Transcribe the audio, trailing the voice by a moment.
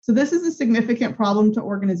So this is a significant problem to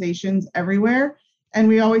organizations everywhere. And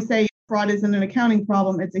we always say fraud isn't an accounting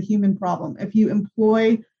problem, it's a human problem. If you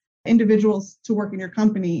employ individuals to work in your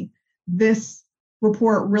company, this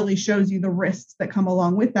report really shows you the risks that come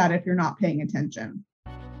along with that if you're not paying attention.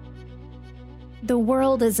 The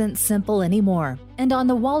world isn't simple anymore. And on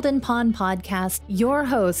the Walden Pond podcast, your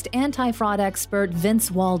host, anti-fraud expert Vince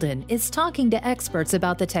Walden, is talking to experts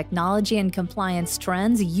about the technology and compliance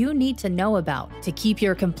trends you need to know about to keep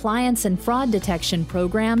your compliance and fraud detection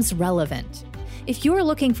programs relevant. If you're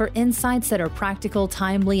looking for insights that are practical,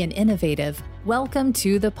 timely, and innovative, welcome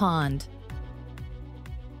to the pond.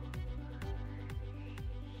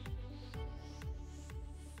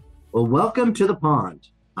 Well, welcome to the pond.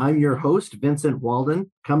 I'm your host, Vincent Walden,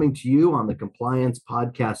 coming to you on the Compliance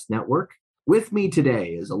Podcast Network. With me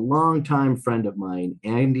today is a longtime friend of mine,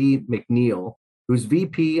 Andy McNeil, who's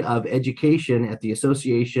VP of Education at the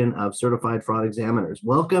Association of Certified Fraud Examiners.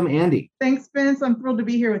 Welcome, Andy. Thanks, Vince. I'm thrilled to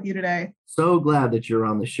be here with you today. So glad that you're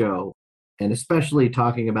on the show, and especially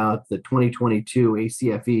talking about the 2022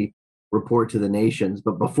 ACFE report to the nations.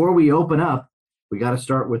 But before we open up, we got to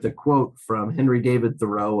start with a quote from Henry David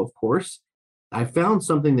Thoreau, of course. I found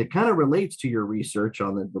something that kind of relates to your research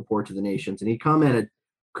on the report to the nations. And he commented,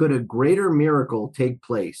 could a greater miracle take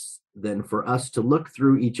place than for us to look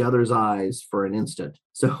through each other's eyes for an instant?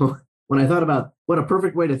 So when I thought about what a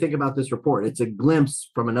perfect way to think about this report, it's a glimpse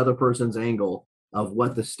from another person's angle of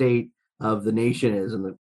what the state of the nation is. And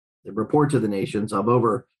the report to the nations of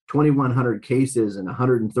over 2,100 cases in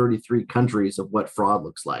 133 countries of what fraud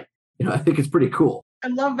looks like. I think it's pretty cool. I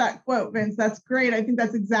love that quote, Vince. That's great. I think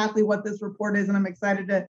that's exactly what this report is, and I'm excited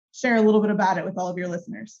to share a little bit about it with all of your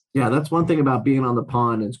listeners. Yeah, that's one thing about being on the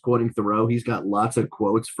pond is quoting Thoreau. He's got lots of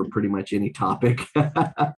quotes for pretty much any topic.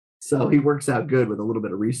 So he works out good with a little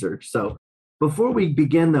bit of research. So before we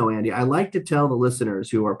begin, though, Andy, I like to tell the listeners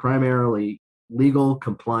who are primarily legal,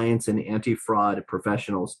 compliance, and anti-fraud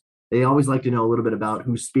professionals, they always like to know a little bit about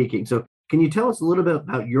who's speaking. So can you tell us a little bit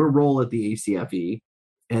about your role at the ACFE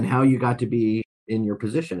and how you got to be in your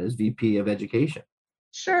position as VP of Education?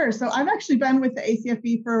 Sure. So I've actually been with the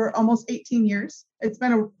ACFE for almost 18 years. It's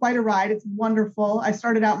been quite a ride. It's wonderful. I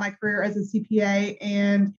started out my career as a CPA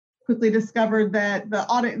and quickly discovered that the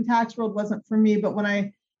audit and tax world wasn't for me. But when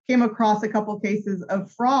I came across a couple cases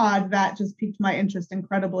of fraud, that just piqued my interest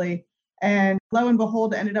incredibly. And lo and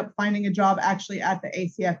behold, ended up finding a job actually at the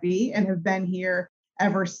ACFE and have been here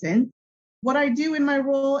ever since. What I do in my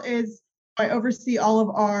role is I oversee all of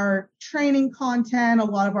our training content, a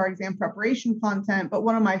lot of our exam preparation content, but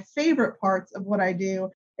one of my favorite parts of what I do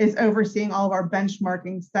is overseeing all of our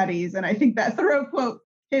benchmarking studies. And I think that Thoreau quote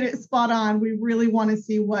hit it spot on. We really want to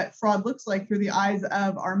see what fraud looks like through the eyes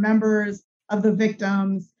of our members, of the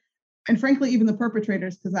victims, and frankly, even the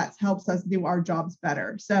perpetrators, because that helps us do our jobs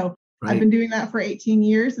better. So I've been doing that for 18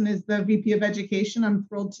 years, and as the VP of Education, I'm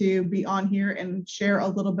thrilled to be on here and share a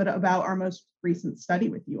little bit about our most recent study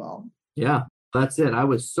with you all. Yeah, that's it. I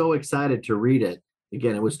was so excited to read it.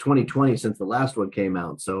 Again, it was 2020 since the last one came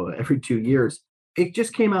out. So every 2 years, it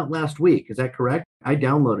just came out last week. Is that correct? I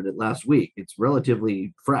downloaded it last week. It's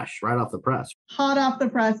relatively fresh, right off the press. Hot off the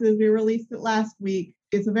presses. We released it last week.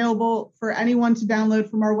 It's available for anyone to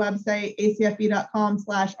download from our website,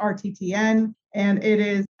 acfe.com/RTTN. And it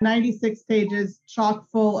is 96 pages, chock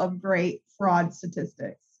full of great fraud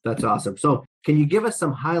statistics. That's awesome. So can you give us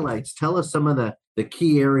some highlights? Tell us some of the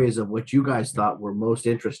key areas of what you guys thought were most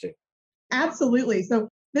interesting. Absolutely. So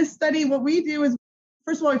this study, what we do is,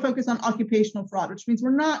 first of all, we focus on occupational fraud, which means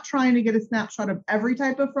we're not trying to get a snapshot of every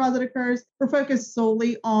type of fraud that occurs. We're focused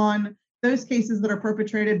solely on those cases that are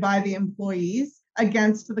perpetrated by the employees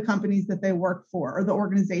against the companies that they work for, or the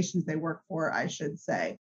organizations they work for, I should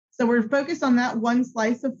say. So we're focused on that one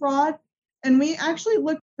slice of fraud. And we actually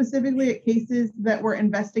looked specifically at cases that were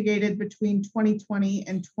investigated between 2020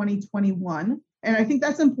 and 2021. And I think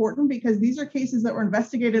that's important because these are cases that were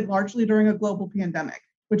investigated largely during a global pandemic,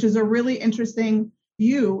 which is a really interesting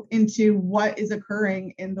view into what is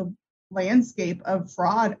occurring in the landscape of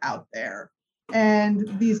fraud out there. And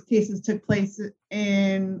these cases took place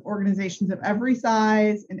in organizations of every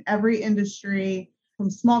size, in every industry, from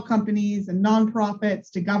small companies and nonprofits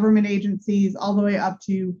to government agencies, all the way up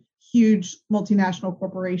to huge multinational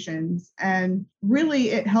corporations. And really,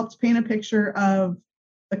 it helped paint a picture of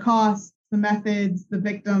the costs, the methods, the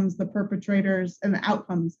victims, the perpetrators, and the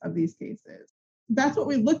outcomes of these cases. That's what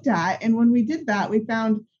we looked at. And when we did that, we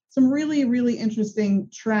found some really, really interesting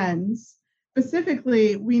trends.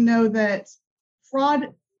 Specifically, we know that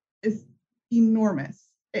fraud is enormous.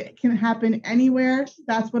 It can happen anywhere.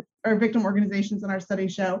 That's what our victim organizations in our study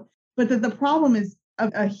show. But that the problem is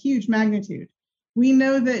of a huge magnitude. We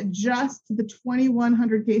know that just the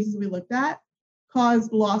 2,100 cases we looked at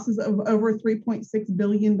caused losses of over $3.6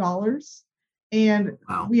 billion. And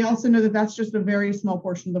Wow. we also know that that's just a very small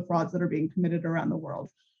portion of the frauds that are being committed around the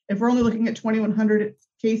world. If we're only looking at 2,100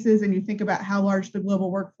 cases and you think about how large the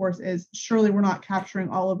global workforce is, surely we're not capturing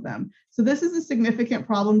all of them. So this is a significant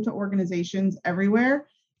problem to organizations everywhere.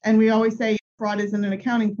 And we always say fraud isn't an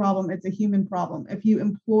accounting problem, it's a human problem. If you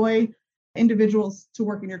employ individuals to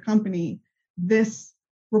work in your company, this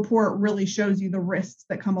report really shows you the risks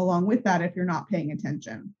that come along with that if you're not paying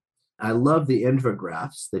attention. I love the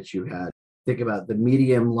infographics that you had. Think about the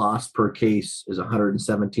median loss per case is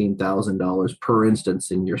 $117,000 per instance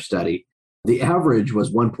in your study. The average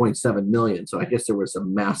was 1.7 million. So I guess there were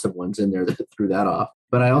some massive ones in there that threw that off.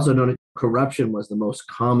 But I also noted corruption was the most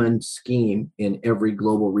common scheme in every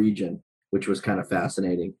global region, which was kind of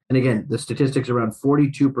fascinating. And again, the statistics around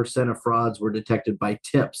 42% of frauds were detected by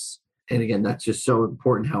tips. And again, that's just so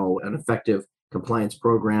important how an effective compliance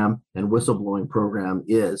program and whistleblowing program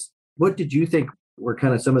is. What did you think were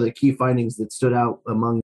kind of some of the key findings that stood out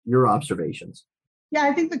among your observations? Yeah,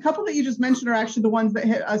 I think the couple that you just mentioned are actually the ones that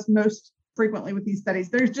hit us most frequently with these studies.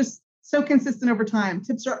 They're just so consistent over time.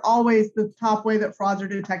 Tips are always the top way that frauds are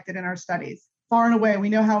detected in our studies. Far and away, we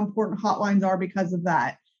know how important hotlines are because of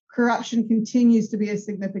that. Corruption continues to be a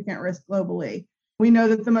significant risk globally. We know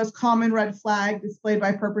that the most common red flag displayed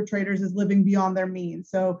by perpetrators is living beyond their means.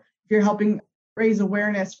 So if you're helping raise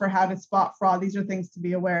awareness for how to spot fraud, these are things to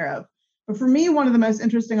be aware of. But for me, one of the most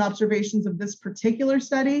interesting observations of this particular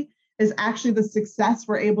study is actually the success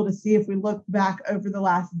we're able to see if we look back over the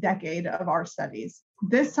last decade of our studies.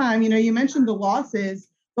 This time, you mentioned the losses,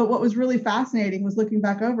 but what was really fascinating was looking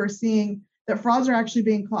back over, seeing that frauds are actually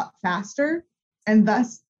being caught faster and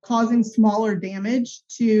thus causing smaller damage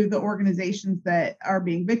to the organizations that are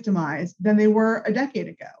being victimized than they were a decade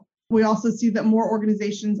ago. We also see that more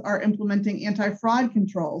organizations are implementing anti-fraud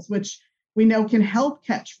controls, which we know can help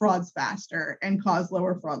catch frauds faster and cause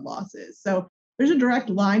lower fraud losses. So there's a direct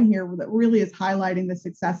line here that really is highlighting the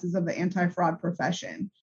successes of the anti-fraud profession.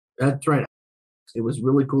 That's right. It was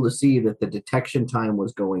really cool to see that the detection time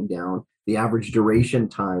was going down. The average duration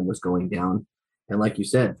time was going down. And like you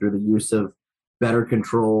said, through the use of better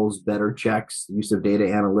controls, better checks, the use of data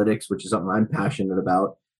analytics, which is something I'm passionate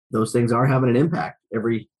about, those things are having an impact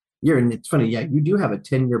every year. And it's funny, yeah, you do have a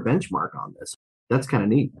 10-year benchmark on this. That's kind of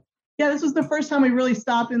neat. Yeah, this was the first time we really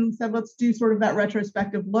stopped and said, let's do sort of that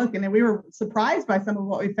retrospective look. And then we were surprised by some of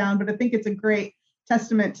what we found, but I think it's a great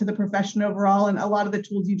testament to the profession overall. And a lot of the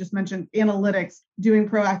tools you just mentioned, analytics, doing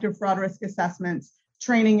proactive fraud risk assessments,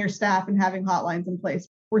 training your staff and having hotlines in place.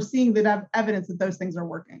 We're seeing the evidence that those things are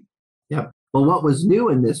working. Yeah. Well, what was new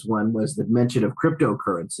in this one was the mention of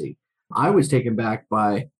cryptocurrency. I was taken back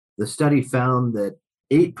by the study found that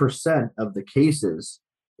 8% of the cases,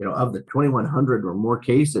 of the 2,100 or more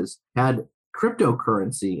cases, had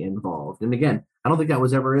cryptocurrency involved. And again, I don't think that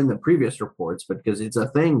was ever in the previous reports, but because it's a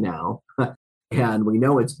thing now and we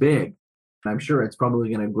know it's big, I'm sure it's probably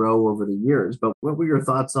going to grow over the years. But what were your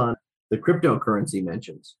thoughts on the cryptocurrency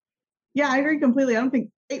mentions? Yeah, I agree completely. I don't think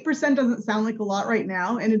 8% doesn't sound like a lot right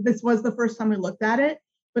now. And this was the first time we looked at it.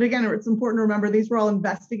 But again, it's important to remember these were all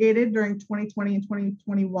investigated during 2020 and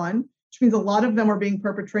 2021, which means a lot of them were being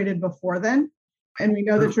perpetrated before then. And we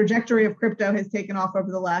know the trajectory of crypto has taken off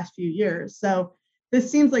over the last few years. So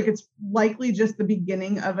this seems like it's likely just the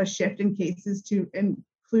beginning of a shift in cases to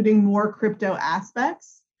including more crypto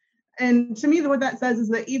aspects. And to me, what that says is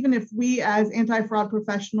that even if we as anti-fraud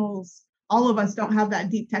professionals, all of us don't have that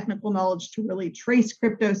deep technical knowledge to really trace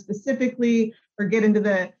crypto specifically or get into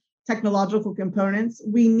the technological components,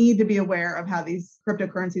 we need to be aware of how these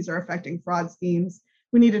cryptocurrencies are affecting fraud schemes.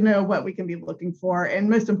 We need to know what we can be looking for. And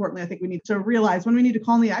most importantly, I think we need to realize when we need to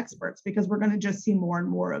call in the experts, because we're going to just see more and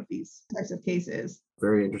more of these types of cases.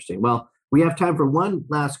 Very interesting. Well, we have time for one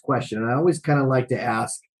last question. And I always kind of like to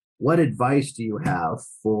ask, what advice do you have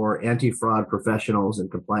for anti-fraud professionals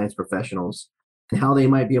and compliance professionals and how they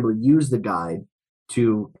might be able to use the guide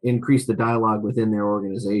to increase the dialogue within their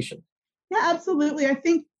organization? Yeah, absolutely. I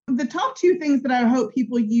think the top two things that I hope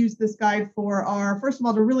people use this guide for are, first of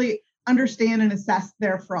all, to really understand and assess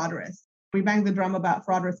their fraud risk. We bang the drum about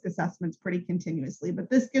fraud risk assessments pretty continuously, but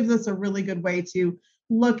this gives us a really good way to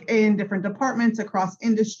look in different departments across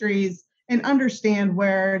industries and understand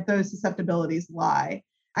where those susceptibilities lie.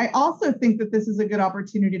 I also think that this is a good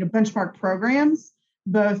opportunity to benchmark programs,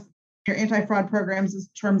 both your anti-fraud programs in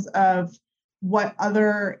terms of what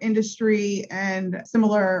other industry and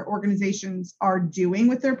similar organizations are doing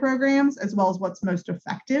with their programs, as well as what's most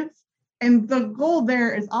effective. And the goal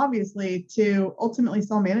there is obviously to ultimately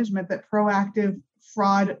sell management that proactive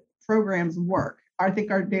fraud programs work. I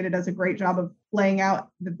think our data does a great job of laying out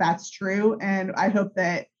that that's true. And I hope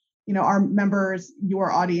that, our members,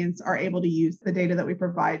 your audience, are able to use the data that we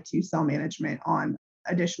provide to sell management on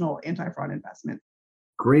additional anti-fraud investment.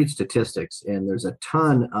 Great statistics. And there's a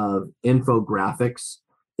ton of infographics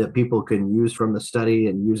that people can use from the study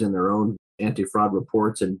and use in their own anti-fraud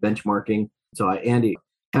reports and benchmarking. So Andy,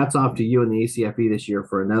 hats off to you and the ACFE this year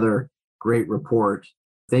for another great report.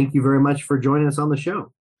 Thank you very much for joining us on the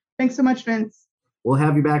show. Thanks so much, Vince. We'll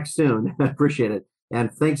have you back soon. I appreciate it. And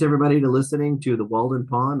thanks everybody to listening to the Walden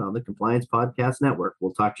Pond on the Compliance Podcast Network.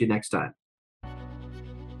 We'll talk to you next time.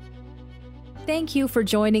 Thank you for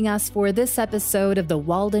joining us for this episode of the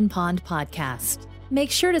Walden Pond Podcast. Make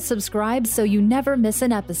sure to subscribe so you never miss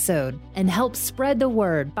an episode and help spread the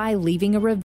word by leaving a review.